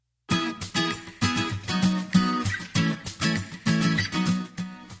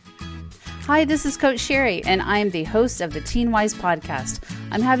Hi, this is Coach Sherry, and I am the host of the Teen Wise podcast.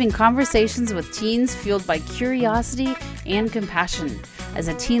 I'm having conversations with teens fueled by curiosity and compassion. As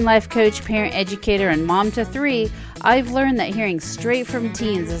a teen life coach, parent educator, and mom to 3, I've learned that hearing straight from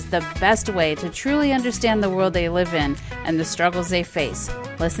teens is the best way to truly understand the world they live in and the struggles they face.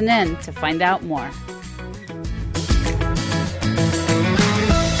 Listen in to find out more.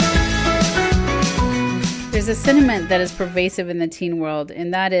 There's a sentiment that is pervasive in the teen world,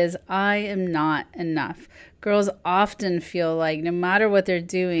 and that is, I am not enough. Girls often feel like no matter what they're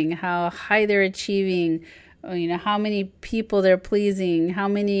doing, how high they're achieving, how many people they're pleasing, how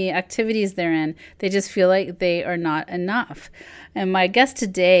many activities they're in, they just feel like they are not enough. And my guest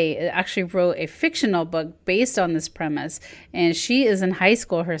today actually wrote a fictional book based on this premise, and she is in high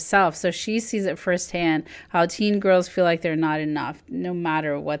school herself, so she sees it firsthand how teen girls feel like they're not enough no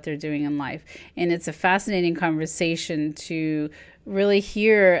matter what they're doing in life. And it's a fascinating conversation to really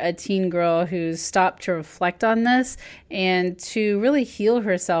hear a teen girl who's stopped to reflect on this and to really heal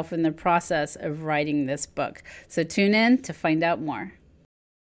herself in the process of writing this book. So tune in to find out more.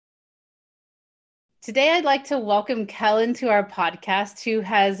 Today, I'd like to welcome Kellen to our podcast, who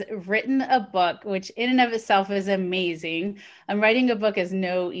has written a book, which in and of itself is amazing. Writing a book is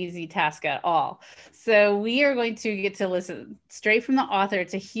no easy task at all. So we are going to get to listen straight from the author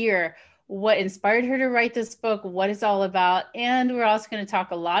to hear what inspired her to write this book, what it's all about, and we're also going to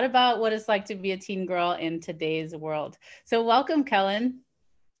talk a lot about what it's like to be a teen girl in today's world. So welcome, Kellen.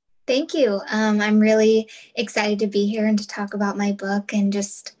 Thank you. I'm really excited to be here and to talk about my book and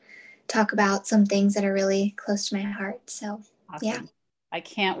just talk about some things that are really close to my heart. So, awesome. Yeah. I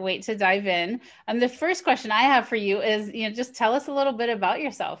can't wait to dive in. The first question I have for you is, just tell us a little bit about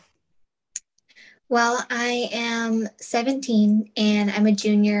yourself. Well, I am 17 and I'm a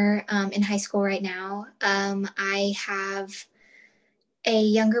junior in high school right now. I have a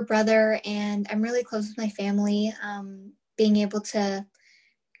younger brother and I'm really close with my family. Being able to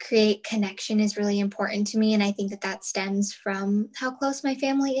create connection is really important to me. And I think that stems from how close my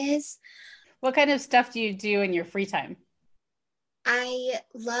family is. What kind of stuff do you do in your free time? I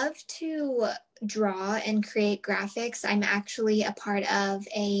love to draw and create graphics. I'm actually a part of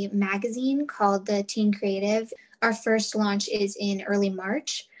a magazine called The Teen Creative. Our first launch is in early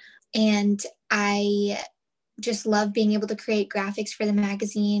March, and I just love being able to create graphics for the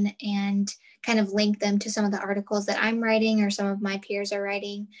magazine and kind of link them to some of the articles that I'm writing or some of my peers are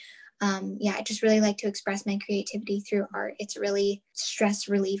writing. I just really like to express my creativity through art. It's really stress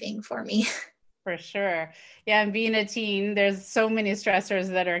relieving for me. For sure. Yeah, and being a teen, there's so many stressors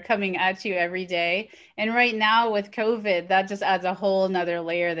that are coming at you every day. And right now with COVID, that just adds a whole nother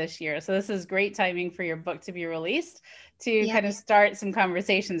layer this year. So this is great timing for your book to be released to kind of start some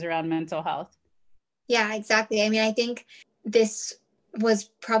conversations around mental health. Yeah, exactly. I mean, I think this was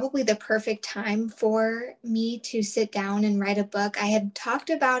probably the perfect time for me to sit down and write a book. I had talked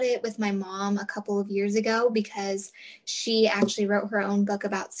about it with my mom a couple of years ago because she actually wrote her own book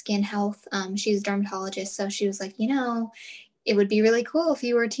about skin health. She's a dermatologist. So she was like, it would be really cool if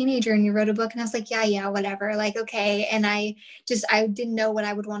you were a teenager and you wrote a book. And I was like, yeah, whatever. Like, okay. And I didn't know what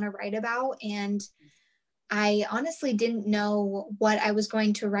I would want to write about. And I honestly didn't know what I was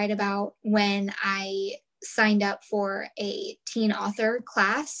going to write about when I signed up for a teen author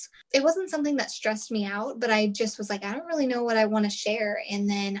class. It wasn't something that stressed me out, but I just was like, I don't really know what I want to share. And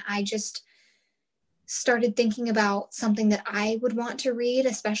then I just started thinking about something that I would want to read,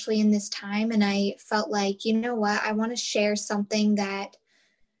 especially in this time. And I felt like, you know what, I want to share something that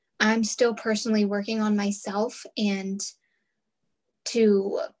I'm still personally working on myself and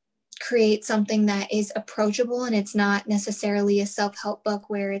to create something that is approachable, and it's not necessarily a self-help book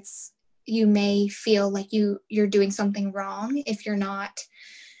where you may feel like you're doing something wrong if you're not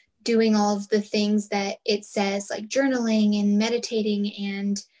doing all of the things that it says, like journaling and meditating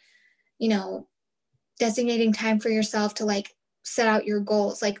and designating time for yourself to like set out your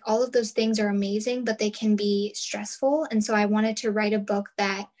goals. Like all of those things are amazing, but they can be stressful. And so I wanted to write a book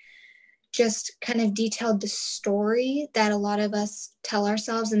that just kind of detailed the story that a lot of us tell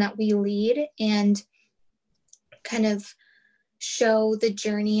ourselves and that we lead, and kind of show the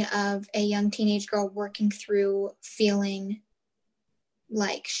journey of a young teenage girl working through feeling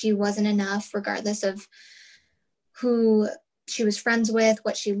like she wasn't enough, regardless of who she was friends with,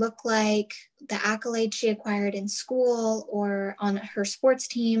 what she looked like, the accolades she acquired in school or on her sports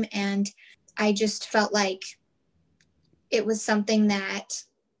team. And I just felt like it was something that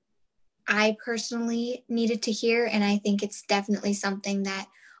I personally needed to hear. And I think it's definitely something that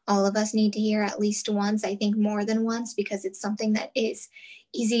all of us need to hear at least once, I think more than once, because it's something that is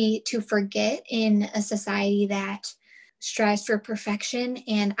easy to forget in a society that strives for perfection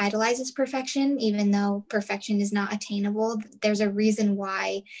and idolizes perfection, even though perfection is not attainable. There's a reason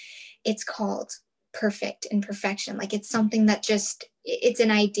why it's called perfect and perfection. Like it's something that just, it's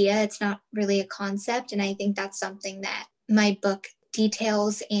an idea. It's not really a concept. And I think that's something that my book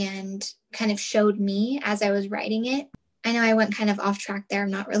details and kind of showed me as I was writing it. I know I went kind of off track there.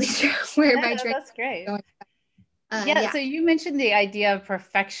 I'm not really sure where my train that's great. going. Yeah, so you mentioned the idea of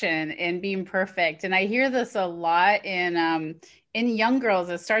perfection and being perfect, and I hear this a lot in young girls.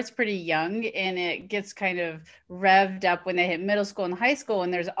 It starts pretty young, and it gets kind of revved up when they hit middle school and high school,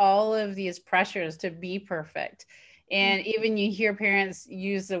 and there's all of these pressures to be perfect. And even you hear parents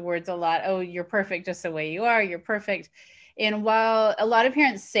use the words a lot, oh, you're perfect just the way you are, you're perfect. And while a lot of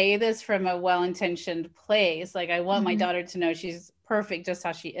parents say this from a well-intentioned place, like I want my daughter to know she's perfect just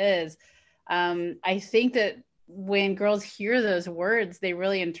how she is, I think that when girls hear those words, they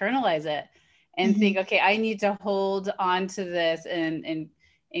really internalize it and think, okay, I need to hold on to this and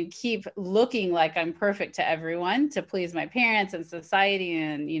keep looking like I'm perfect to everyone to please my parents and society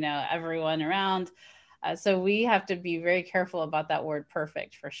and, you know, everyone around. So we have to be very careful about that word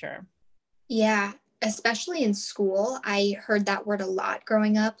perfect for sure. Yeah, especially in school. I heard that word a lot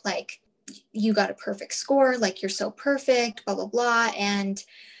growing up, like you got a perfect score, like you're so perfect, blah, blah, blah. And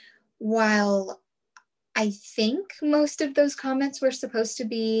while I think most of those comments were supposed to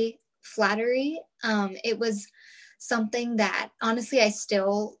be flattery, it was something that honestly I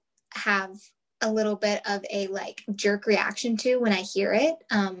still have a little bit of a like jerk reaction to when I hear it,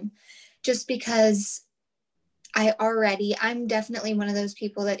 just because I'm definitely one of those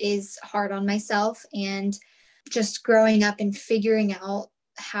people that is hard on myself, and just growing up and figuring out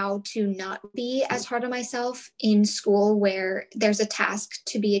how to not be as hard on myself in school where there's a task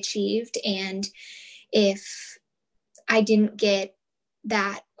to be achieved. And if I didn't get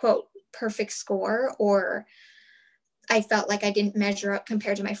that quote perfect score, or I felt like I didn't measure up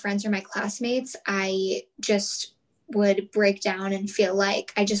compared to my friends or my classmates, I just would break down and feel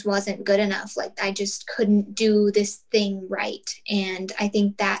like I just wasn't good enough. Like I just couldn't do this thing right. And I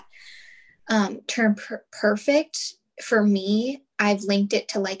think that term perfect for me, I've linked it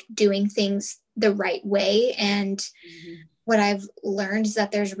to like doing things the right way. And what I've learned is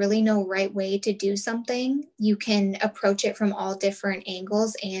that there's really no right way to do something. You can approach it from all different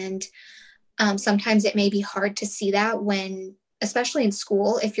angles. And sometimes it may be hard to see that when, especially in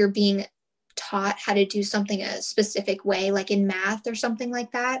school, if you're being taught how to do something a specific way, like in math or something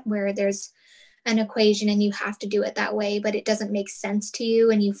like that, where there's an equation and you have to do it that way, but it doesn't make sense to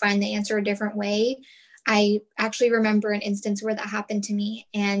you and you find the answer a different way. I actually remember an instance where that happened to me,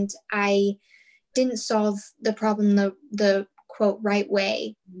 and I didn't solve the problem the quote right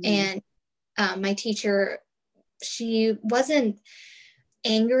way. And my teacher, she wasn't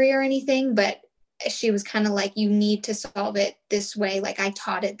angry or anything, but she was kind of like, you need to solve it this way. Like I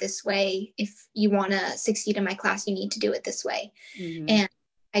taught it this way. If you want to succeed in my class, you need to do it this way. And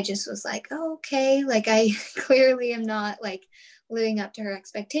I just was like, oh, okay. Like I clearly am not like living up to her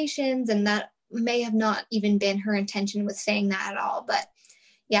expectations. And that may have not even been her intention with saying that at all. But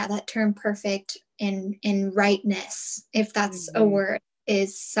yeah, that term perfect and rightness, if that's a word,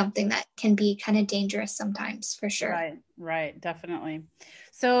 is something that can be kind of dangerous sometimes, for sure. Right, definitely.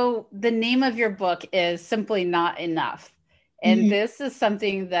 So the name of your book is Simply Not Enough. And this is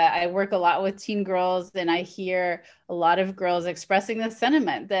something that I work a lot with teen girls, and I hear a lot of girls expressing the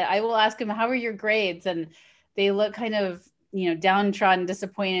sentiment that I will ask them, how are your grades? And they look kind of, you know, downtrodden,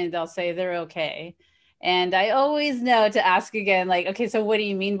 disappointed. They'll say they're okay. And I always know to ask again, like, okay, so what do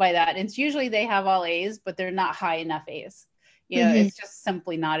you mean by that? And it's usually they have all A's, but they're not high enough A's. You know, it's just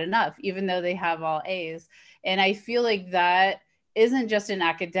simply not enough, even though they have all A's. And I feel like that isn't just in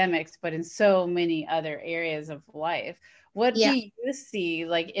academics, but in so many other areas of life. What do you see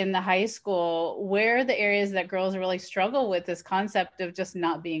like in the high school? Where are the areas that girls really struggle with this concept of just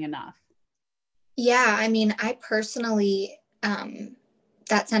not being enough? Yeah, I mean, I personally,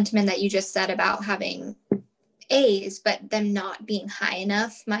 that sentiment that you just said about having A's, but them not being high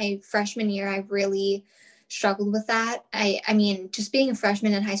enough, my freshman year, I really struggled with that. I mean, just being a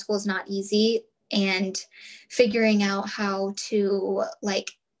freshman in high school is not easy, and figuring out how to like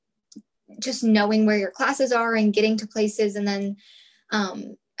just knowing where your classes are and getting to places, and then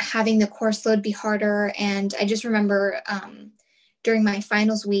having the course load be harder. And I just remember during my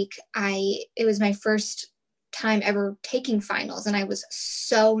finals week, it was my first time ever taking finals, and I was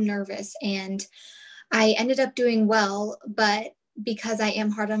so nervous, and I ended up doing well, but because I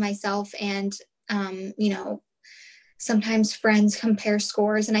am hard on myself, and you know, sometimes friends compare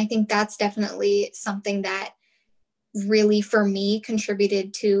scores, and I think that's definitely something that really for me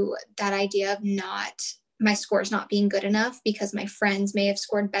contributed to that idea of not my scores not being good enough because my friends may have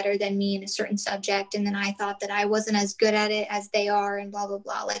scored better than me in a certain subject. And then I thought that I wasn't as good at it as they are, and blah, blah,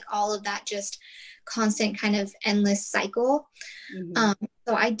 blah. Like all of that, just constant kind of endless cycle. Mm-hmm.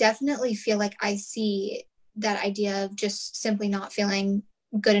 So I definitely feel like I see that idea of just simply not feeling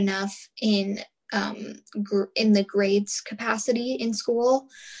good enough in the grades capacity in school.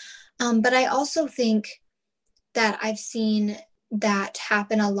 But I also think that I've seen that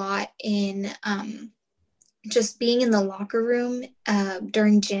happen a lot in just being in the locker room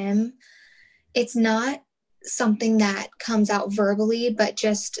during gym. It's not something that comes out verbally, but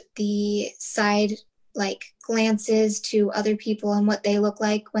just the side like glances to other people and what they look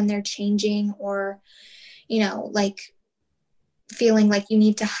like when they're changing, or, like feeling like you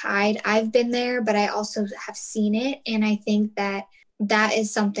need to hide. I've been there, but I also have seen it. And I think that that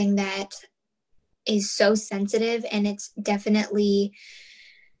is something that is so sensitive, and it's definitely,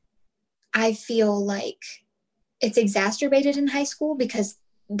 I feel like it's exacerbated in high school because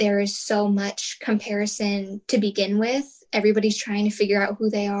there is so much comparison to begin with. Everybody's trying to figure out who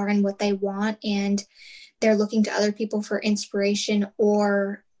they are and what they want, and they're looking to other people for inspiration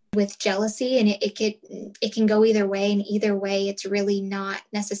or with jealousy, and it can go either way, and either way it's really not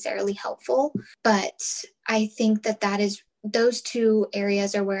necessarily helpful. But I think that is those two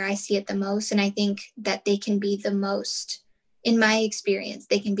areas are where I see it the most, and I think that they can be the most, in my experience,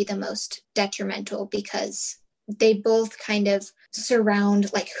 they can be the most detrimental because they both kind of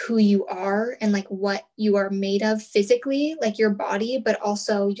surround like who you are and like what you are made of physically, like your body, but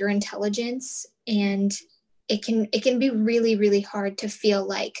also your intelligence. And it can be really, really hard to feel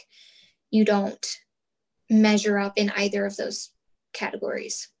like you don't measure up in either of those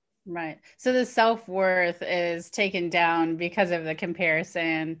categories. Right. So the self-worth is taken down because of the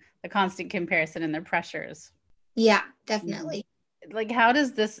comparison, the constant comparison and the pressures. Yeah, definitely. Like, how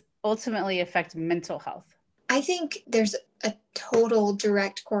does this ultimately affect mental health? I think there's a total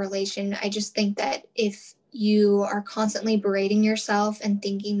direct correlation. I just think that if you are constantly berating yourself and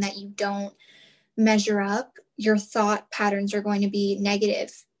thinking that you don't measure up, your thought patterns are going to be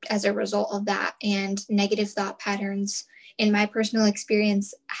negative as a result of that. And negative thought patterns, in my personal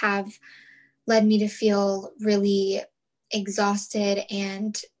experience, have led me to feel really exhausted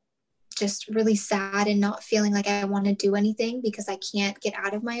and just really sad and not feeling like I want to do anything because I can't get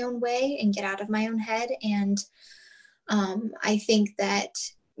out of my own way and get out of my own head. And I think that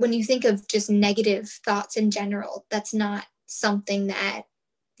when you think of just negative thoughts in general, that's not something that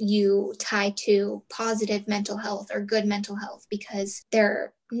you tie to positive mental health or good mental health because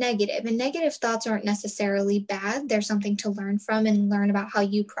they're negative. And negative thoughts aren't necessarily bad. They're something to learn from and learn about how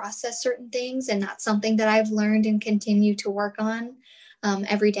you process certain things. And that's something that I've learned and continue to work on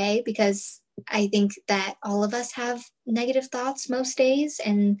every day, because I think that all of us have negative thoughts most days,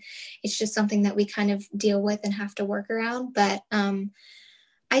 and it's just something that we kind of deal with and have to work around. But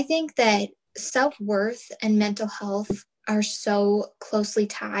I think that self-worth and mental health are so closely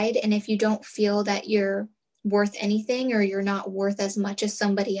tied. And if you don't feel that you're worth anything or you're not worth as much as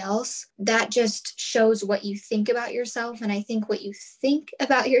somebody else, that just shows what you think about yourself. And I think what you think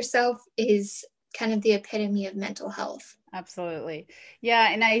about yourself is kind of the epitome of mental health. Absolutely. Yeah.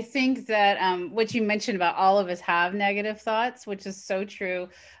 And I think that what you mentioned about all of us have negative thoughts, which is so true.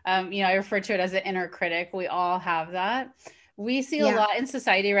 I refer to it as an inner critic. We all have that. We see a lot in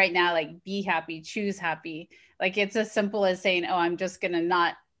society right now, like be happy, choose happy. Like it's as simple as saying, oh, I'm just going to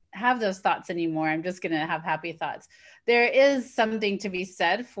not have those thoughts anymore. I'm just going to have happy thoughts. There is something to be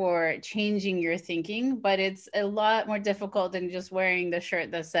said for changing your thinking, but it's a lot more difficult than just wearing the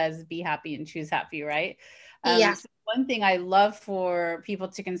shirt that says be happy and choose happy, right? So one thing I love for people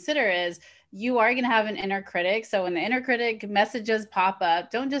to consider is you are going to have an inner critic. So when the inner critic messages pop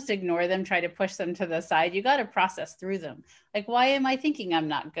up, don't just ignore them, try to push them to the side. You got to process through them. Like, why am I thinking I'm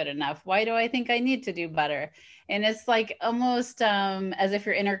not good enough? Why do I think I need to do better? And it's like almost as if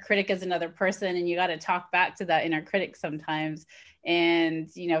your inner critic is another person, and you got to talk back to that inner critic sometimes and,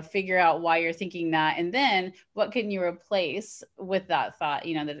 figure out why you're thinking that. And then what can you replace with that thought,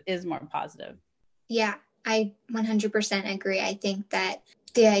 that is more positive? Yeah, I 100% agree. I think that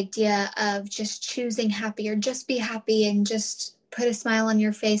the idea of just choosing happy or just be happy and just put a smile on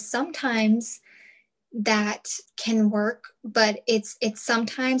your face, sometimes that can work, but it's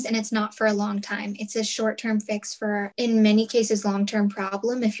sometimes, and it's not for a long time. It's a short-term fix for, in many cases, long-term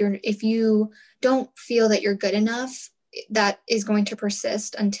problem. If you don't feel that you're good enough, that is going to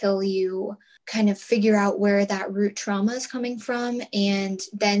persist until you kind of figure out where that root trauma is coming from, and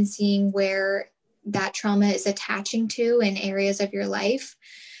then seeing where that trauma is attaching to in areas of your life,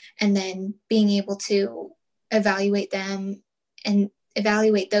 and then being able to evaluate them and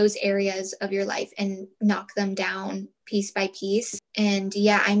evaluate those areas of your life and knock them down piece by piece. And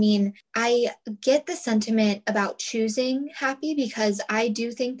yeah, I mean, I get the sentiment about choosing happy because I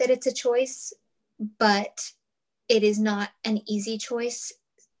do think that it's a choice, but it is not an easy choice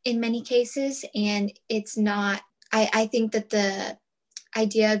in many cases. And it's not, I think that the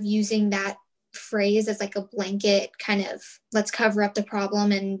idea of using that phrase as like a blanket kind of let's cover up the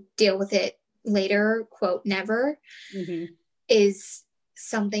problem and deal with it later, quote, never, is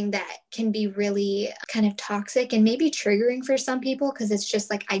something that can be really kind of toxic and maybe triggering for some people because it's just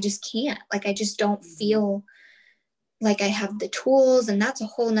like, I just can't, like, I just don't feel like I have the tools. And that's a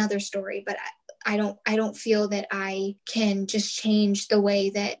whole nother story. But I don't feel that I can just change the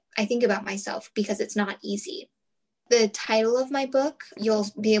way that I think about myself because it's not easy. The title of my book, you'll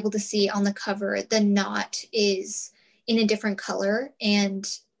be able to see on the cover, the knot is in a different color and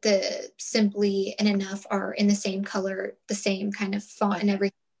the simply and enough are in the same color, the same kind of font and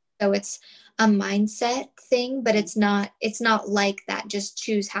everything. So it's a mindset thing, but it's not like that. Just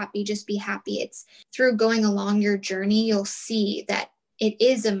choose happy, just be happy. It's through going along your journey, you'll see that it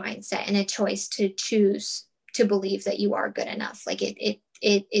is a mindset and a choice to choose to believe that you are good enough. Like it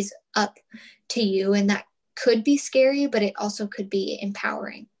is up to you. And that could be scary, but it also could be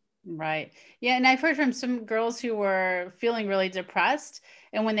empowering. Right. Yeah. And I've heard from some girls who were feeling really depressed.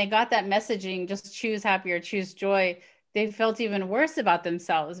 And when they got that messaging, just choose happy or choose joy, they felt even worse about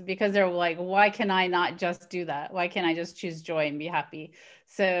themselves because they're like, why can I not just do that? Why can't I just choose joy and be happy?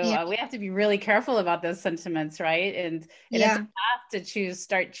 So we have to be really careful about those sentiments, right? And it's a path to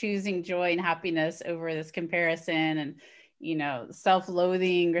start choosing joy and happiness over this comparison and,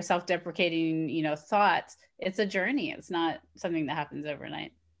 self-loathing or self-deprecating, thoughts. It's a journey. It's not something that happens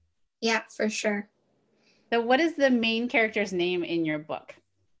overnight. Yeah, for sure. So what is the main character's name in your book?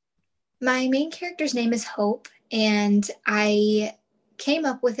 My main character's name is Hope, and I came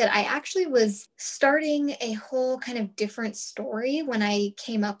up with it. I actually was starting a whole kind of different story when I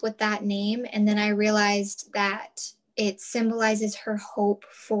came up with that name, and then I realized that it symbolizes her hope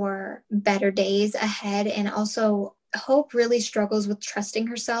for better days ahead. And also, Hope really struggles with trusting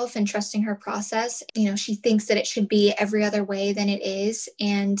herself and trusting her process. She thinks that it should be every other way than it is.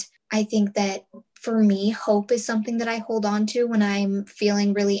 And I think that for me, hope is something that I hold on to when I'm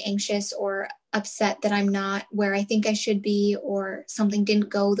feeling really anxious or upset that I'm not where I think I should be, or something didn't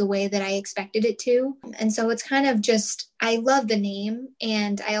go the way that I expected it to. And so it's kind of just, I love the name.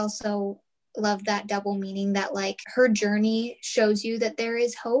 And I also love that double meaning that like her journey shows you that there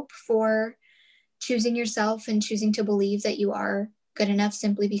is hope for choosing yourself and choosing to believe that you are good enough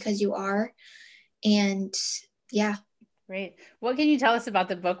simply because you are. And yeah. Great. What can you tell us about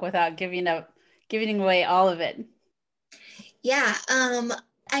the book without giving away all of it? Yeah.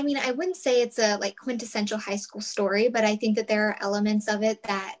 I mean, I wouldn't say it's a like quintessential high school story, but I think that there are elements of it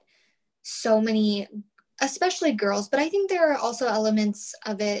that so many, especially girls, but I think there are also elements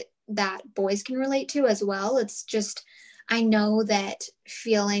of it that boys can relate to as well. It's just, I know that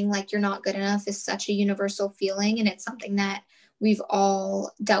feeling like you're not good enough is such a universal feeling, and it's something that we've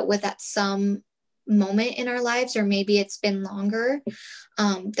all dealt with at some moment in our lives, or maybe it's been longer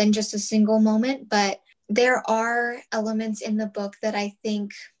than just a single moment. But there are elements in the book that I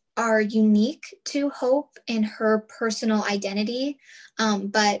think are unique to Hope and her personal identity.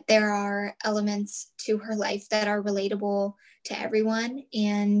 But there are elements to her life that are relatable to everyone.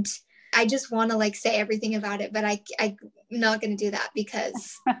 And I just want to like say everything about it, but I'm not going to do that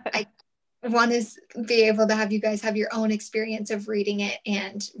because I want to be able to have you guys have your own experience of reading it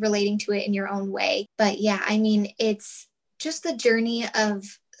and relating to it in your own way. But yeah, I mean, it's just the journey of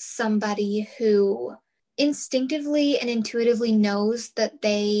somebody who instinctively and intuitively knows that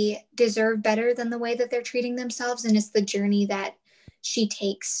they deserve better than the way that they're treating themselves. And it's the journey that she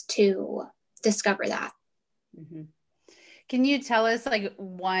takes to discover that. Mm-hmm. Can you tell us like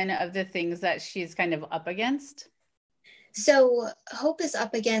one of the things that she's kind of up against? So Hope is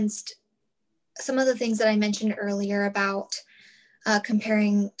up against some of the things that I mentioned earlier about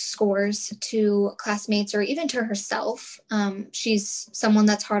comparing scores to classmates or even to herself. She's someone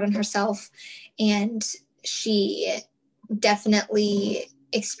that's hard on herself, and she definitely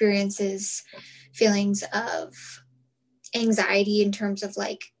experiences feelings of anxiety in terms of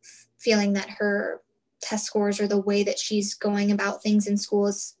like feeling that her test scores or the way that she's going about things in school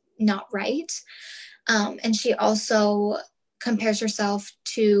is not right. And she also compares herself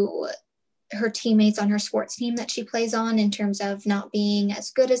to her teammates on her sports team that she plays on in terms of not being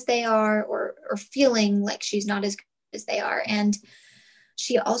as good as they are, or feeling like she's not as good as they are. And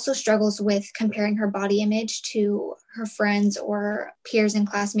she also struggles with comparing her body image to her friends or peers and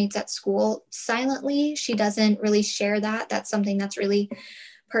classmates at school. Silently, she doesn't really share that. That's something that's really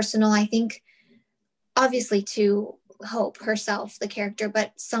personal, I think, obviously to Hope herself, the character,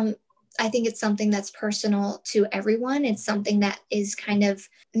 but I think it's something that's personal to everyone. It's something that is kind of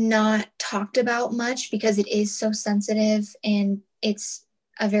not talked about much because it is so sensitive and it's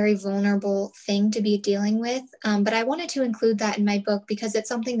a very vulnerable thing to be dealing with. But I wanted to include that in my book because it's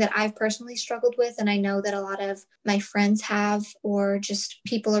something that I've personally struggled with. And I know that a lot of my friends have, or just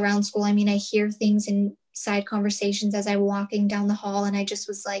people around school. I mean, I hear things in side conversations as I'm walking down the hall, and I just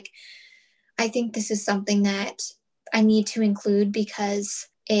was like, I think this is something that I need to include because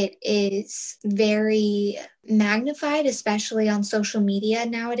it is very magnified, especially on social media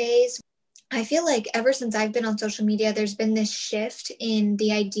nowadays. I feel like ever since I've been on social media, there's been this shift in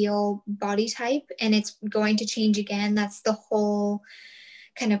the ideal body type, and it's going to change again. That's the whole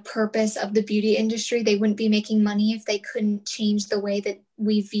kind of purpose of the beauty industry. They wouldn't be making money if they couldn't change the way that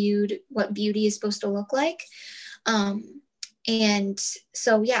we viewed what beauty is supposed to look like. And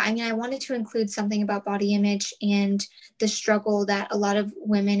so, yeah, I mean, I wanted to include something about body image and the struggle that a lot of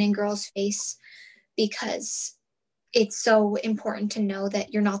women and girls face, because it's so important to know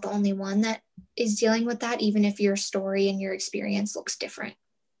that you're not the only one that is dealing with that, even if your story and your experience looks different.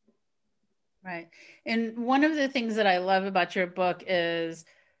 Right. And one of the things that I love about your book is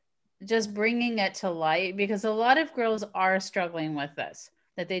just bringing it to light, because a lot of girls are struggling with this,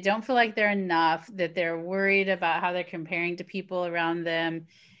 that they don't feel like they're enough, that they're worried about how they're comparing to people around them.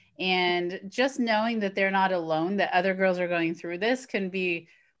 And just knowing that they're not alone, that other girls are going through this, can be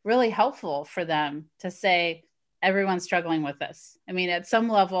really helpful for them to say, everyone's struggling with this. I mean, at some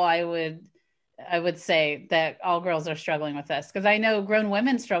level, I would say that all girls are struggling with this, because I know grown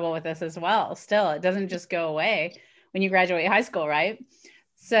women struggle with this as well. Still, it doesn't just go away when you graduate high school, right?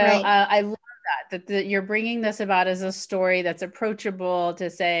 So Right. I love that you're bringing this about as a story that's approachable, to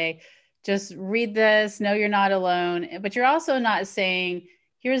say, just read this, know you're not alone. But you're also not saying,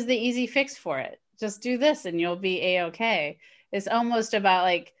 here's the easy fix for it. Just do this and you'll be A-okay. It's almost about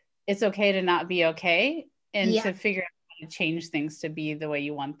like, it's okay to not be okay, and Yeah. to figure out how to change things to be the way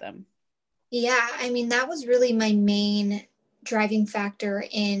you want them. Yeah. I mean, that was really my main driving factor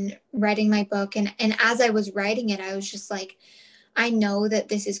in writing my book. And as I was writing it, I was just like, I know that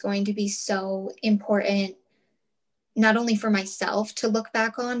this is going to be so important, not only for myself to look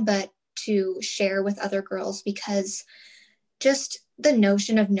back on, but to share with other girls, because just the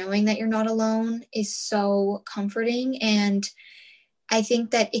notion of knowing that you're not alone is so comforting. And I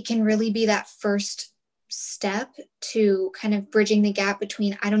think that it can really be that first step to kind of bridging the gap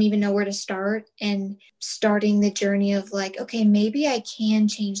between I don't even know where to start and starting the journey of like, okay, maybe I can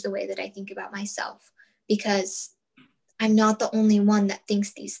change the way that I think about myself, because I'm not the only one that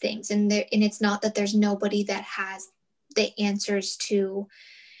thinks these things. And it's not that there's nobody that has the answers to,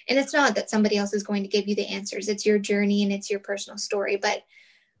 and it's not that somebody else is going to give you the answers. It's your journey and it's your personal story. But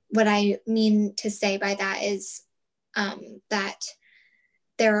what I mean to say by that is that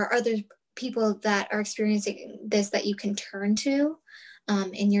there are other people that are experiencing this that you can turn to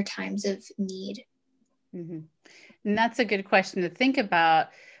in your times of need. Mm-hmm. And that's a good question to think about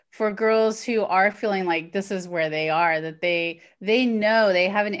for girls who are feeling like this is where they are, that they know, they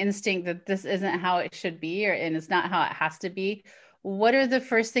have an instinct that this isn't how it should be, and it's not how it has to be. What are the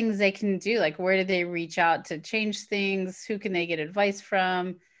first things they can do? Like, where do they reach out to change things? Who can they get advice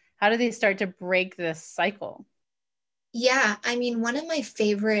from? How do they start to break this cycle? Yeah, I mean, one of my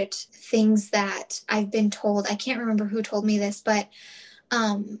favorite things that I've been told, I can't remember who told me this, but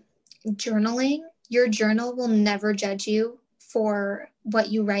journaling, your journal will never judge you for what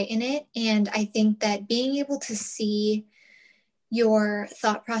you write in it. And I think that being able to see your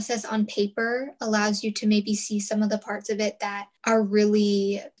thought process on paper allows you to maybe see some of the parts of it that are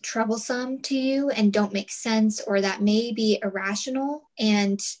really troublesome to you and don't make sense, or that may be irrational.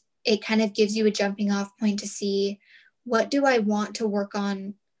 And it kind of gives you a jumping off point to see, what do I want to work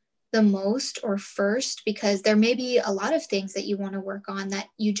on the most or first? Because there may be a lot of things that you want to work on that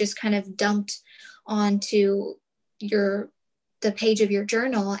you just kind of dumped onto the page of your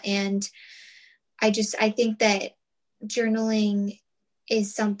journal. And I think that journaling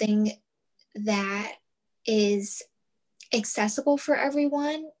is something that is accessible for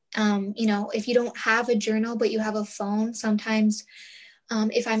everyone. If you don't have a journal but you have a phone, sometimes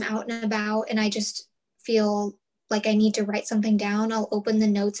if I'm out and about and I just feel like I need to write something down, I'll open the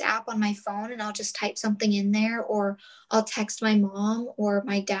notes app on my phone and I'll just type something in there, or I'll text my mom or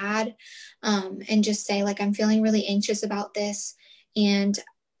my dad and just say, like, I'm feeling really anxious about this, and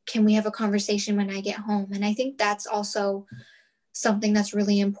can we have a conversation when I get home? And I think that's also something that's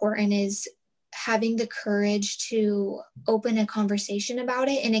really important is having the courage to open a conversation about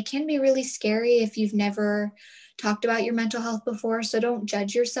it. And it can be really scary if you've never talked about your mental health before. So don't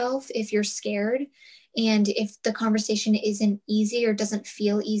judge yourself if you're scared. And if the conversation isn't easy or doesn't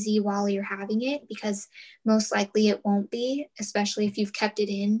feel easy while you're having it, because most likely it won't be, especially if you've kept it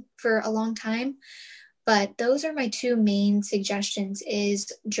in for a long time. But those are my two main suggestions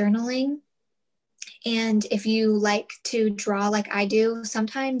is journaling. And if you like to draw like I do,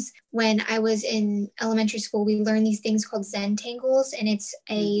 sometimes when I was in elementary school, we learned these things called Zentangles, and it's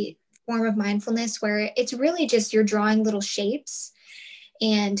a form of mindfulness where it's really just you're drawing little shapes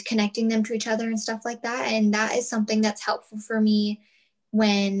and connecting them to each other and stuff like that. And that is something that's helpful for me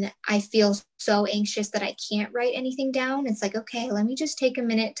when I feel so anxious that I can't write anything down. It's like, okay, let me just take a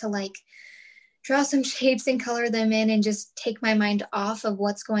minute to like draw some shapes and color them in and just take my mind off of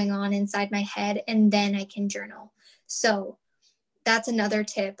what's going on inside my head, and then I can journal. So that's another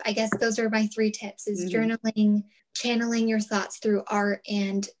tip. I guess those are my three tips is journaling, channeling your thoughts through art,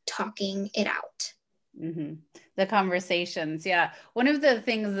 and talking it out. The conversations. Yeah. One of the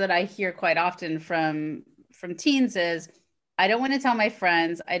things that I hear quite often from teens is I don't want to tell my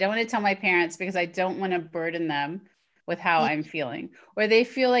friends, I don't want to tell my parents because I don't want to burden them with how I'm feeling, or they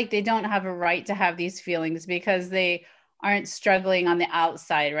feel like they don't have a right to have these feelings because they aren't struggling on the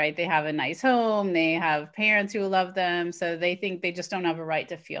outside, right? They have a nice home, they have parents who love them, so they think they just don't have a right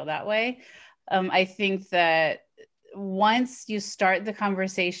to feel that way. I think that once you start the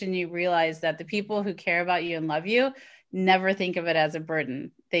conversation, you realize that the people who care about you and love you never think of it as a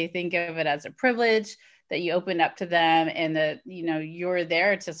burden. They think of it as a privilege that you open up to them and that, you know, you're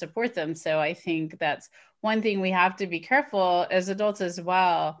there to support them. So I think that's one thing we have to be careful as adults as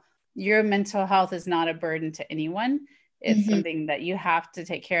well. Your mental health is not a burden to anyone. It's something that you have to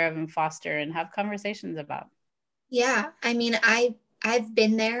take care of and foster and have conversations about. Yeah. I mean, I've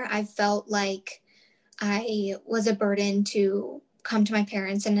been there. I've felt like I was a burden to come to my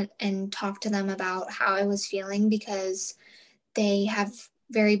parents and talk to them about how I was feeling, because they have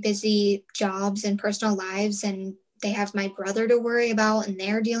very busy jobs and personal lives, and they have my brother to worry about, and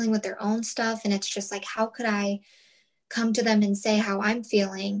they're dealing with their own stuff. And it's just like, how could I come to them and say how I'm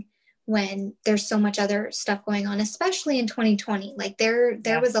feeling when there's so much other stuff going on, especially in 2020. Like there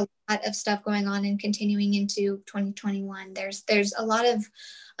was a lot of stuff going on and continuing into 2021. There's a lot of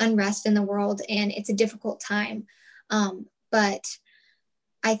unrest in the world, and it's a difficult time. But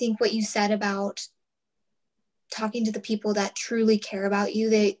I think what you said about talking to the people that truly care about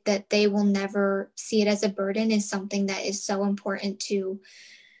you, that they will never see it as a burden, is something that is so important to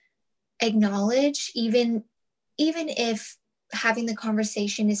acknowledge, even if having the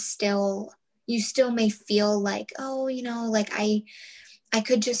conversation is still, you still may feel like, oh, you know, like I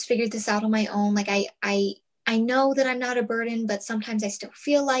could just figure this out on my own. Like I know that I'm not a burden, but sometimes I still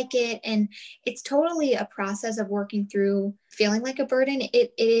feel like it. And it's totally a process of working through feeling like a burden.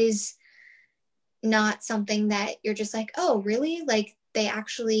 It is not something that you're just like, oh, really? Like they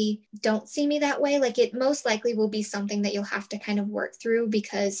actually don't see me that way. Like it most likely will be something that you'll have to kind of work through,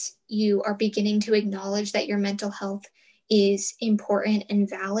 because you are beginning to acknowledge that your mental health is important and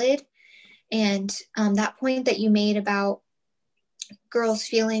valid. And that point that you made about girls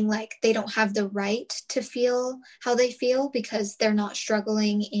feeling like they don't have the right to feel how they feel because they're not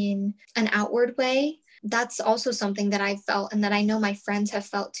struggling in an outward way, that's also something that I felt and that I know my friends have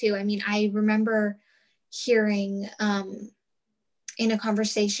felt too. I mean, I remember hearing in a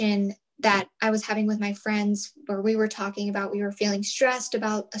conversation that I was having with my friends where we were talking about, we were feeling stressed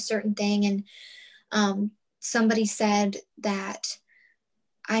about a certain thing. And somebody said that,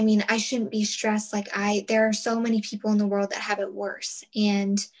 I mean, I shouldn't be stressed. Like there are so many people in the world that have it worse.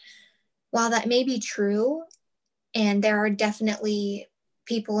 And while that may be true, and there are definitely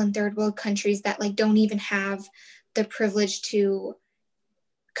people in third world countries that like don't even have the privilege to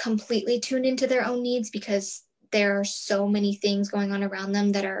completely tune into their own needs because there are so many things going on around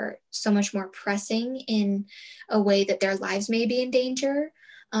them that are so much more pressing in a way that their lives may be in danger.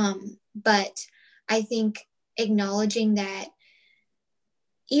 But I think acknowledging that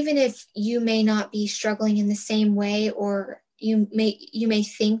even if you may not be struggling in the same way, or you may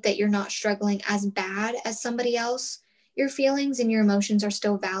think that you're not struggling as bad as somebody else, your feelings and your emotions are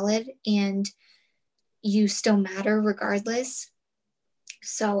still valid and you still matter regardless.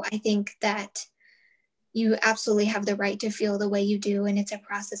 So I think that you absolutely have the right to feel the way you do, and it's a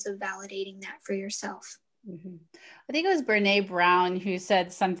process of validating that for yourself. Mm-hmm. I think it was Brene Brown who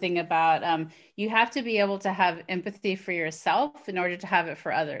said something about you have to be able to have empathy for yourself in order to have it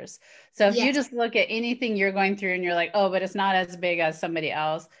for others. So if you just look at anything you're going through and you're like, oh, but it's not as big as somebody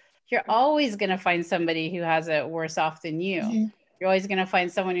else, you're always going to find somebody who has it worse off than you. You're always going to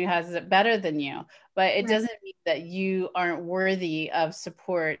find someone who has it better than you, but it Right. doesn't mean that you aren't worthy of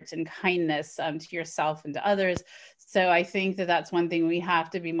support and kindness to yourself and to others. So I think that that's one thing we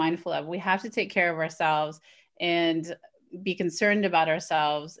have to be mindful of. We have to take care of ourselves and be concerned about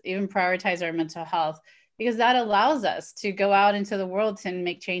ourselves, even prioritize our mental health, because that allows us to go out into the world and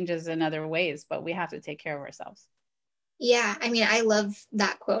make changes in other ways. But we have to take care of ourselves. Yeah, I mean, I love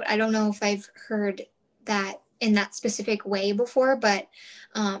that quote. I don't know if I've heard that in that specific way before, but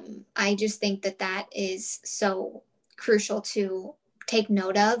I just think that that is so crucial to take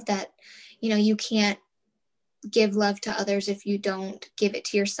note of, that, you know, you can't give love to others if you don't give it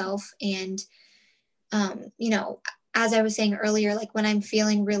to yourself. And, you know, as I was saying earlier, like when I'm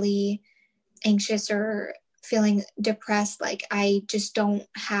feeling really anxious or feeling depressed, like I just don't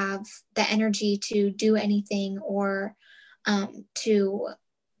have the energy to do anything, or to,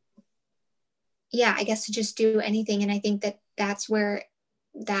 yeah, I guess to just do anything. And I think that that's where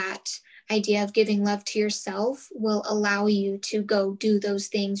that idea of giving love to yourself will allow you to go do those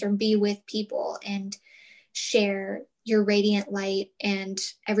things or be with people and share your radiant light and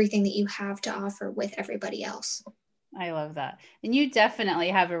everything that you have to offer with everybody else. I love that. And you definitely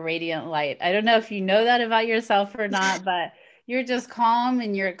have a radiant light. I don't know if you know that about yourself or not, but you're just calm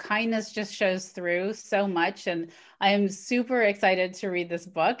and your kindness just shows through so much. And I am super excited to read this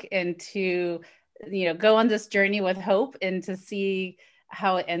book and to, go on this journey with Hope and to see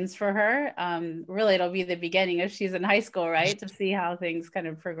how it ends for her. Really, it'll be the beginning if she's in high school, right? To see how things kind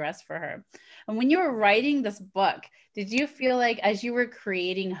of progress for her. And when you were writing this book, did you feel like as you were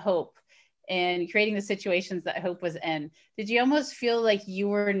creating Hope, and creating the situations that Hope was in, did you almost feel like you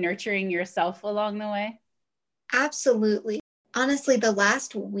were nurturing yourself along the way? Absolutely. Honestly, the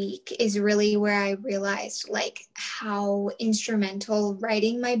last week is really where I realized like how instrumental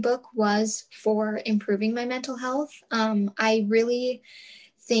writing my book was for improving my mental health. I really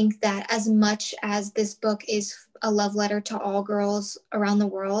think that as much as this book is a love letter to all girls around the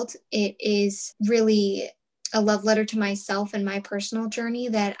world, it is really a love letter to myself and my personal journey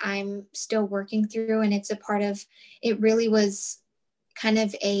that I'm still working through. And it's a part of, it really was kind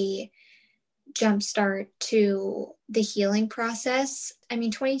of a jumpstart to the healing process. I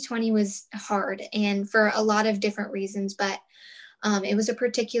mean, 2020 was hard and for a lot of different reasons, but it was a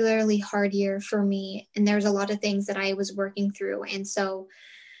particularly hard year for me. And there was a lot of things that I was working through. And so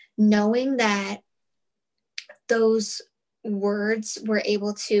knowing that those words were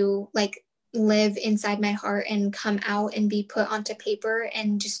able to like live inside my heart and come out and be put onto paper,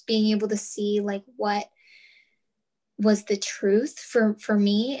 and just being able to see like what was the truth for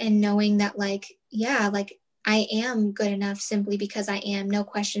me, and knowing that like, yeah, like I am good enough simply because I am, no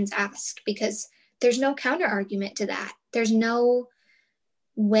questions asked, because there's no counter argument to that. There's no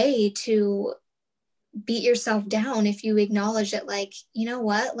way to beat yourself down if you acknowledge that, like, you know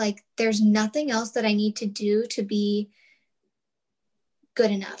what, like there's nothing else that I need to do to be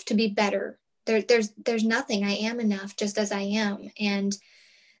good enough, to be better. There's nothing. I am enough just as I am. And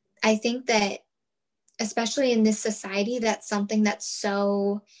I think that especially in this society, that's something that's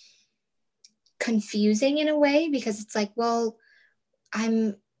so confusing in a way, because it's like, well,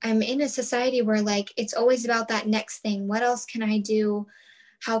 I'm in a society where like it's always about that next thing. What else can I do?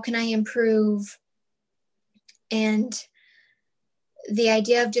 How can I improve? And the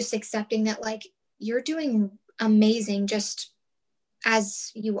idea of just accepting that like you're doing amazing just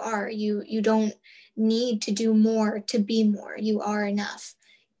as you are. You don't need to do more to be more. You are enough.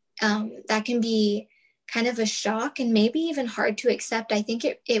 That can be kind of a shock and maybe even hard to accept. I think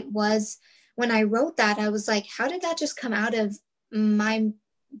it was when I wrote that, I was like, how did that just come out of my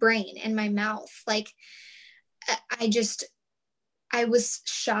brain and my mouth? Like, I was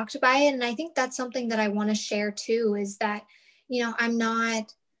shocked by it. And I think that's something that I want to share too, is that, I'm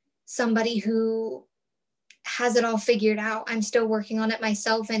not somebody who has it all figured out. I'm still working on it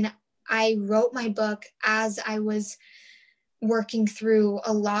myself. And I wrote my book as I was working through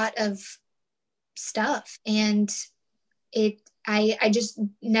a lot of stuff. And I just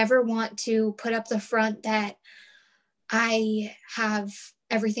never want to put up the front that I have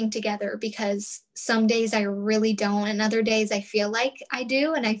everything together, because some days I really don't, and other days I feel like I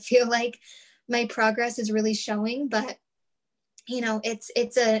do, and I feel like my progress is really showing. But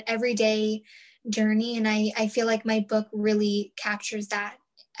it's a everyday journey, and I feel like my book really captures that.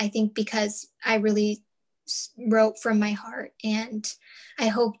 I think because I really wrote from my heart, and I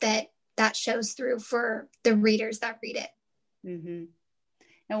hope that that shows through for the readers that read it. Mm-hmm.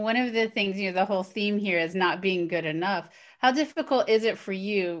 And one of the things, the whole theme here is not being good enough. How difficult is it for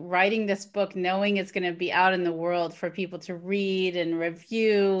you writing this book, knowing it's going to be out in the world for people to read and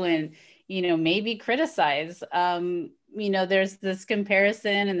review and, maybe criticize? there's this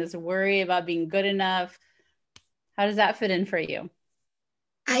comparison and this worry about being good enough. How does that fit in for you?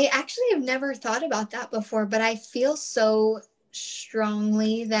 I actually have never thought about that before, but I feel so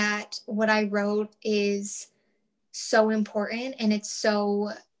strongly that what I wrote is so important, and it's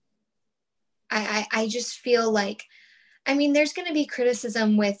so I just feel like, I mean, there's going to be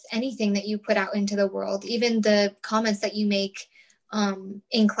criticism with anything that you put out into the world, even the comments that you make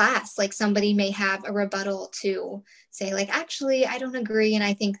in class. Like somebody may have a rebuttal to say, like, actually, I don't agree, and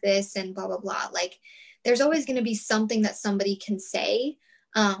I think this, and blah, blah, blah. Like, there's always going to be something that somebody can say.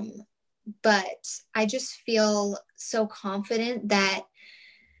 But I just feel so confident that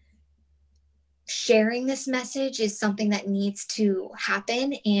sharing this message is something that needs to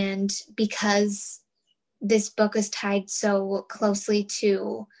happen. And because this book is tied so closely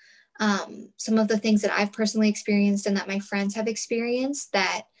to some of the things that I've personally experienced and that my friends have experienced,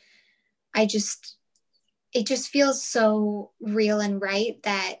 that it just feels so real and right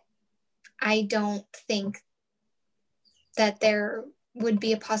that I don't think that there would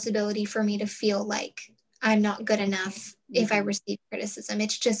be a possibility for me to feel like I'm not good enough if I receive criticism.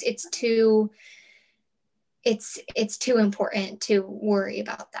 It's too important to worry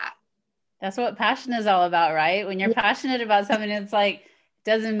about that. That's what passion is all about, right? When you're passionate about something, it's like,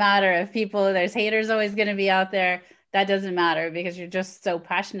 doesn't matter if there's haters always going to be out there. That doesn't matter because you're just so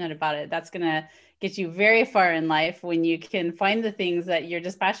passionate about it. That's going to get you very far in life when you can find the things that you're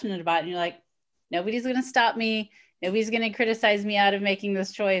just passionate about. And you're like, nobody's going to stop me. Nobody's going to criticize me out of making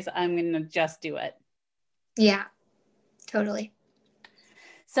this choice. I'm going to just do it. Yeah, totally.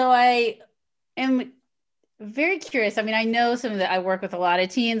 So I am very curious. I mean, I know I work with a lot of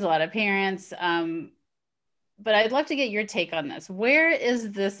teens, a lot of parents, but I'd love to get your take on this. Where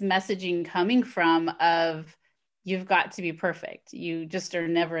is this messaging coming from of you've got to be perfect? You just are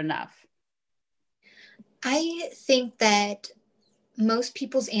never enough. I think that most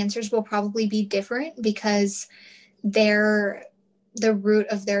people's answers will probably be different because the root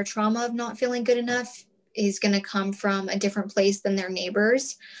of their trauma of not feeling good enough is going to come from a different place than their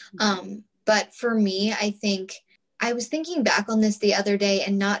neighbors. But for me, I think I was thinking back on this the other day,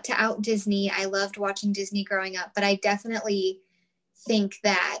 and not to out Disney. I loved watching Disney growing up, but I definitely think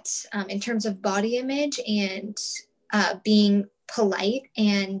that in terms of body image and being polite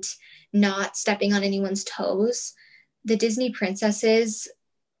and not stepping on anyone's toes, the Disney princesses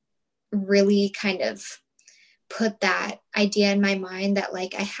really kind of put that idea in my mind that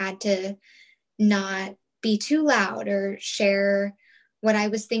like I had to not be too loud or share what I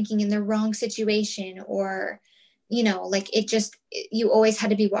was thinking in the wrong situation, or, like you always had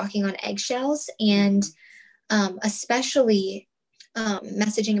to be walking on eggshells. And especially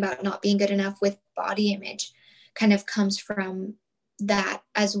messaging about not being good enough with body image kind of comes from that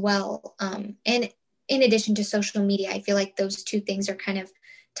as well. And in addition to social media, I feel like those two things are kind of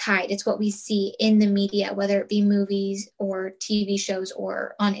tied. It's what we see in the media, whether it be movies or TV shows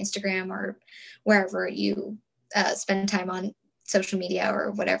or on Instagram or wherever you spend time on social media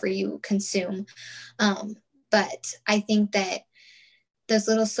or whatever you consume. But I think that those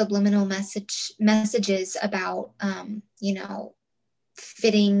little subliminal messages about,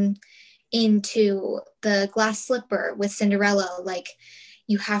 fitting into the glass slipper with Cinderella, like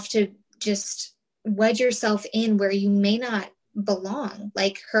you have to just wedge yourself in where you may not belong.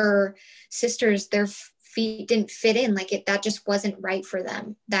 Like her sisters, their feet didn't fit in, that just wasn't right for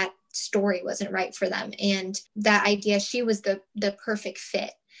them. That story wasn't right for them. And that idea, she was the perfect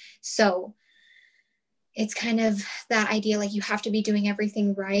fit. So it's kind of that idea, like you have to be doing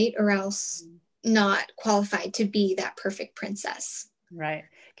everything right or else not qualified to be that perfect princess. Right.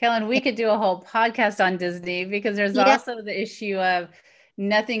 Kellen, we could do a whole podcast on Disney because there's also the issue of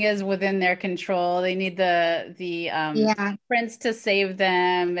nothing is within their control. They need the prince to save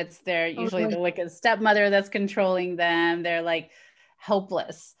them. It's usually the wicked stepmother that's controlling them. They're like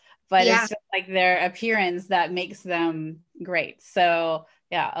helpless, but it's just like their appearance that makes them great. So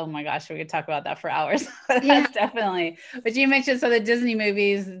yeah, oh my gosh, we could talk about that for hours. That's definitely. But you mentioned the Disney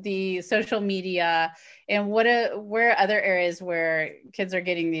movies, the social media, and where other areas where kids are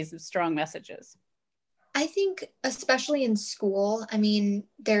getting these strong messages? I think especially in school, I mean,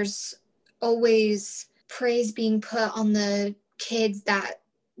 there's always praise being put on the kids that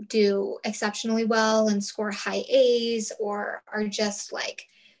do exceptionally well and score high A's or are just like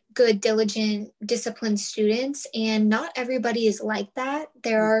good, diligent, disciplined students. And not everybody is like that.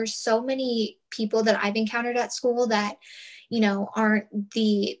 There are so many people that I've encountered at school that,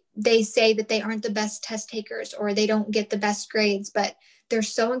 they say that they aren't the best test takers or they don't get the best grades, but they're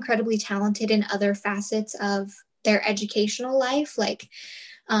so incredibly talented in other facets of their educational life. Like,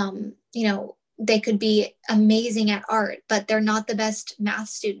 they could be amazing at art, but they're not the best math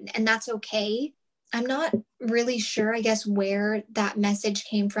student, and that's okay. I'm not really sure, I guess, where that message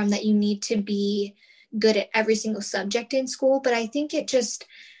came from that you need to be good at every single subject in school, but I think it just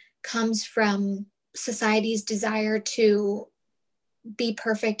comes from society's desire to be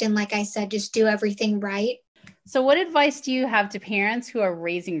perfect and, like I said, just do everything right. So, what advice do you have to parents who are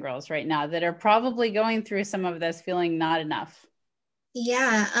raising girls right now that are probably going through some of this feeling not enough?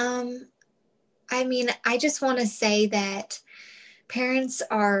 Yeah, I mean, I just want to say that parents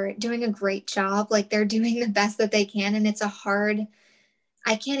are doing a great job. Like, they're doing the best that they can, and it's a hard,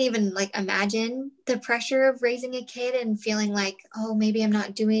 I can't even like imagine the pressure of raising a kid and feeling like, oh, maybe I'm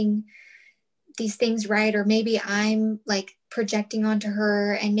not doing these things right, or maybe I'm like projecting onto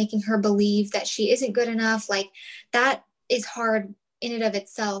her and making her believe that she isn't good enough. Like, that is hard in and of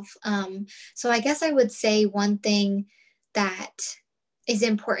itself. So I guess I would say one thing that is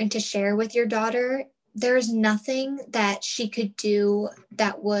important to share with your daughter: there's nothing that she could do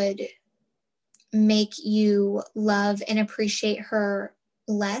that would make you love and appreciate her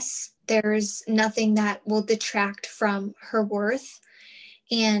less. There's nothing that will detract from her worth.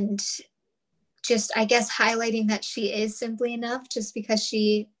 And just, I guess, highlighting that she is simply enough just because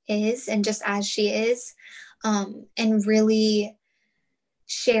she is and just as she is, and really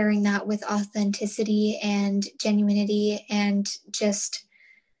sharing that with authenticity and genuinity, and just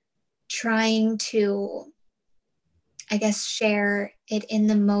trying to, I guess, share it in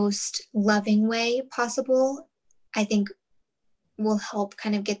the most loving way possible, I think will help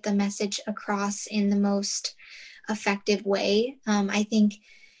kind of get the message across in the most effective way. I think,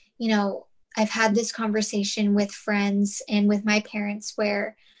 you know, I've had this conversation with friends and with my parents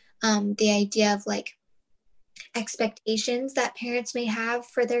where the idea of like expectations that parents may have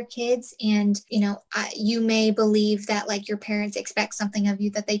for their kids, and you may believe that like your parents expect something of you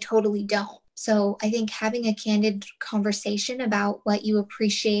that they totally don't. So I think having a candid conversation about what you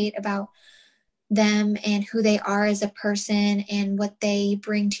appreciate about them and who they are as a person and what they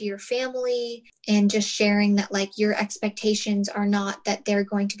bring to your family, and just sharing that like your expectations are not that they're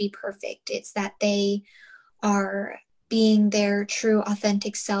going to be perfect. It's that they are being their true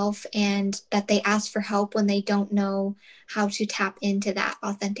authentic self, and that they ask for help when they don't know how to tap into that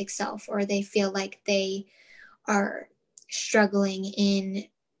authentic self, or they feel like they are struggling in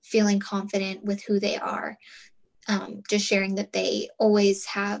feeling confident with who they are. Just sharing that they always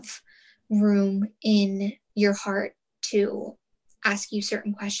have room in your heart to ask you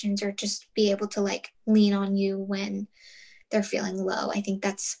certain questions, or just be able to like lean on you when they're feeling low. I think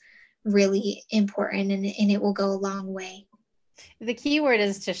that's really important, and it will go a long way. The key word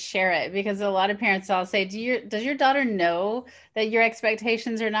is to share it, because a lot of parents, I'll say, does your daughter know that your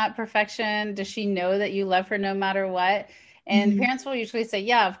expectations are not perfection? Does she know that you love her no matter what? And Mm-hmm. parents will usually say,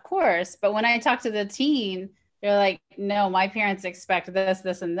 yeah, of course. But when I talk to the teen, they're like, no, my parents expect this,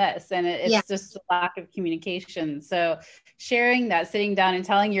 this, and this. And Yeah. it's just a lack of communication. So sharing that, sitting down and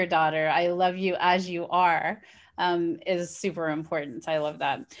telling your daughter, I love you as you are, is super important. I love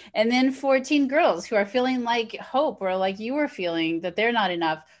that. And then for teen girls who are feeling like hope, or like you were feeling that they're not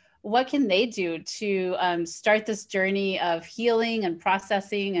enough, what can they do to start this journey of healing and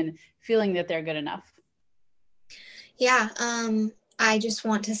processing and feeling that they're good enough? Yeah. I just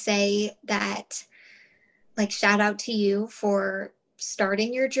want to say that, like, shout out to you for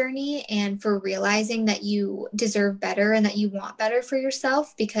starting your journey and for realizing that you deserve better and that you want better for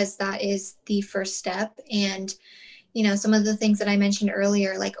yourself, because that is the first step. And some of the things that I mentioned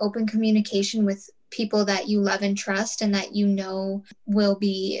earlier, like open communication with people that you love and trust and that will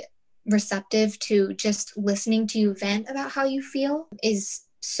be receptive to just listening to you vent about how you feel, is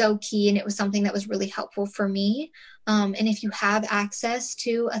so key. And it was something that was really helpful for me. And if you have access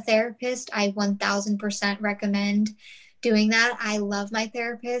to a therapist, I 1000% recommend doing that. I love my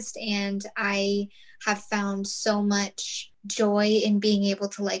therapist, and I have found so much joy in being able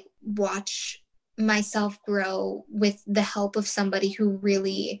to like watch myself grow with the help of somebody who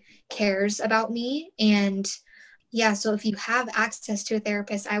really cares about me. And yeah, so if you have access to a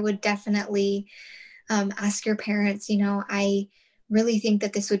therapist, I would definitely ask your parents. I really think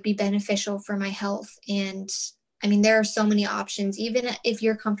that this would be beneficial for my health. And I mean, there are so many options. Even if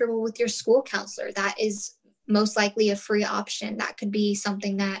you're comfortable with your school counselor, that is most likely a free option. That could be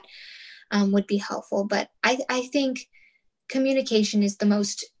something that would be helpful. But I think communication is the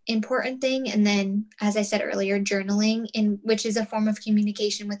most important thing. And then, as I said earlier, journaling, which is a form of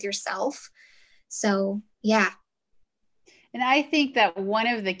communication with yourself. So, yeah. And I think that one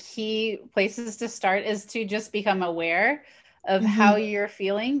of the key places to start is to just become aware of how Mm-hmm. you're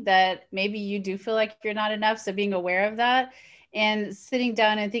feeling, that maybe you do feel like you're not enough. So being aware of that, and sitting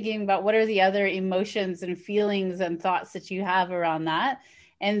down and thinking about what are the other emotions and feelings and thoughts that you have around that.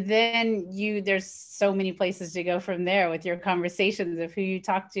 And then there's so many places to go from there with your conversations of who you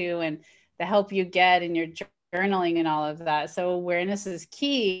talk to and the help you get in your journaling and all of that. So awareness is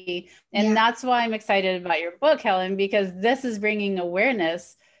key. And that's why I'm excited about your book, Helen, because this is bringing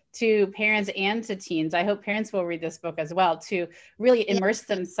awareness to parents and to teens. I hope parents will read this book as well to really immerse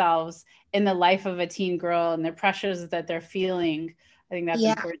themselves in the life of a teen girl and the pressures that they're feeling. I think that's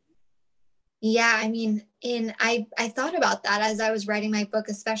important. Yeah, I mean, I thought about that as I was writing my book,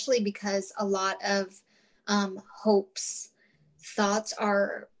 especially because a lot of Hope's thoughts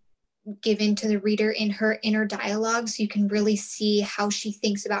are given to the reader in her inner dialogue. So you can really see how she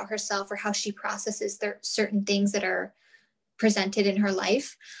thinks about herself or how she processes certain things that are presented in her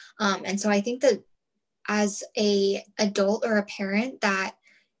life. And so I think that as a adult or a parent that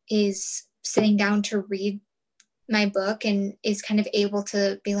is sitting down to read my book and is kind of able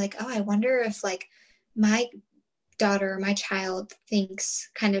to be like, oh, I wonder if like my daughter or my child thinks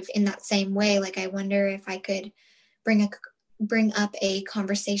kind of in that same way. Like, I wonder if I could bring up a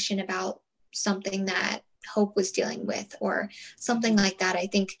conversation about something that Hope was dealing with or something like that. I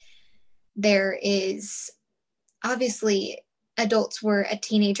think there is obviously adults were a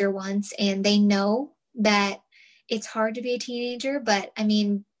teenager once and they know that it's hard to be a teenager, but I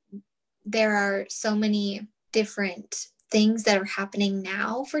mean, there are so many different things that are happening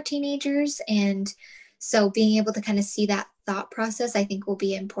now for teenagers. And so being able to kind of see that thought process, I think will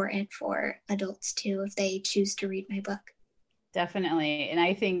be important for adults too, if they choose to read my book. Definitely. And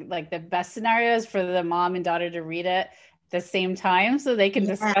I think like the best scenario is for the mom and daughter to read it at the same time so they can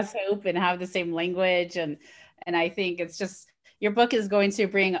discuss hope and have the same language. And I think it's just, your book is going to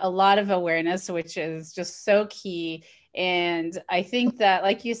bring a lot of awareness, which is just so key. And I think that,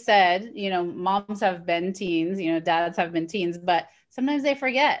 like you said, moms have been teens, dads have been teens, but sometimes they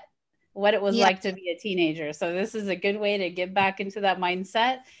forget what it was like to be a teenager. So this is a good way to get back into that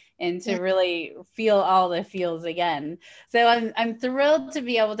mindset and to really feel all the feels again. So I'm thrilled to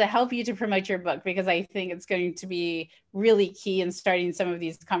be able to help you to promote your book, because I think it's going to be really key in starting some of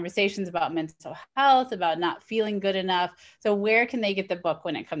these conversations about mental health, about not feeling good enough. So where can they get the book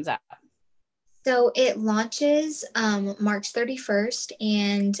when it comes out? So it launches March 31st,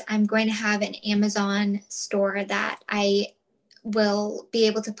 and I'm going to have an Amazon store that I will be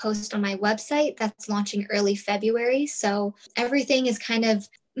able to post on my website that's launching early February. So everything is kind of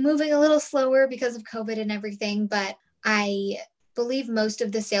moving a little slower because of COVID and everything, but I believe most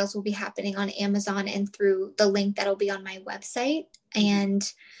of the sales will be happening on Amazon and through the link that'll be on my website. And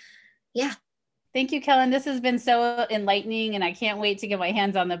yeah. Thank you, Kellen. This has been so enlightening, and I can't wait to get my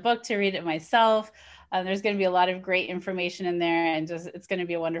hands on the book to read it myself. There's going to be a lot of great information in there, and it's going to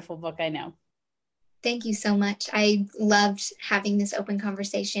be a wonderful book, I know. Thank you so much. I loved having this open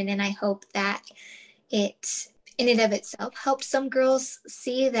conversation, and I hope that it, in and of itself, helps some girls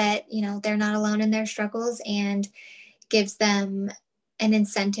see that, they're not alone in their struggles, and gives them an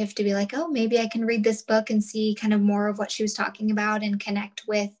incentive to be like, oh, maybe I can read this book and see kind of more of what she was talking about and connect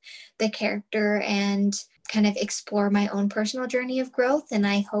with the character and kind of explore my own personal journey of growth. And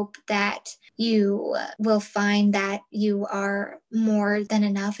I hope that you will find that you are more than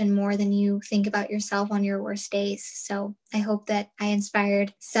enough and more than you think about yourself on your worst days. So I hope that I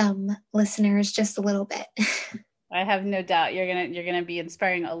inspired some listeners just a little bit. I have no doubt you're gonna be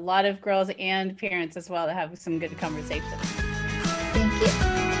inspiring a lot of girls and parents as well to have some good conversations. Thank you.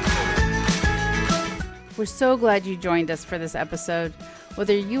 We're so glad you joined us for this episode.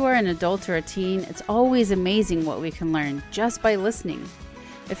 Whether you are an adult or a teen, it's always amazing what we can learn just by listening.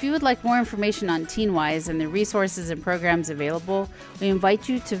 If you would like more information on TeenWise and the resources and programs available, we invite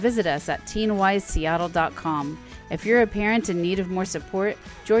you to visit us at teenwiseseattle.com. If you're a parent in need of more support,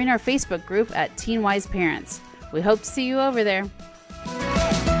 join our Facebook group at TeenWise Parents. We hope to see you over there.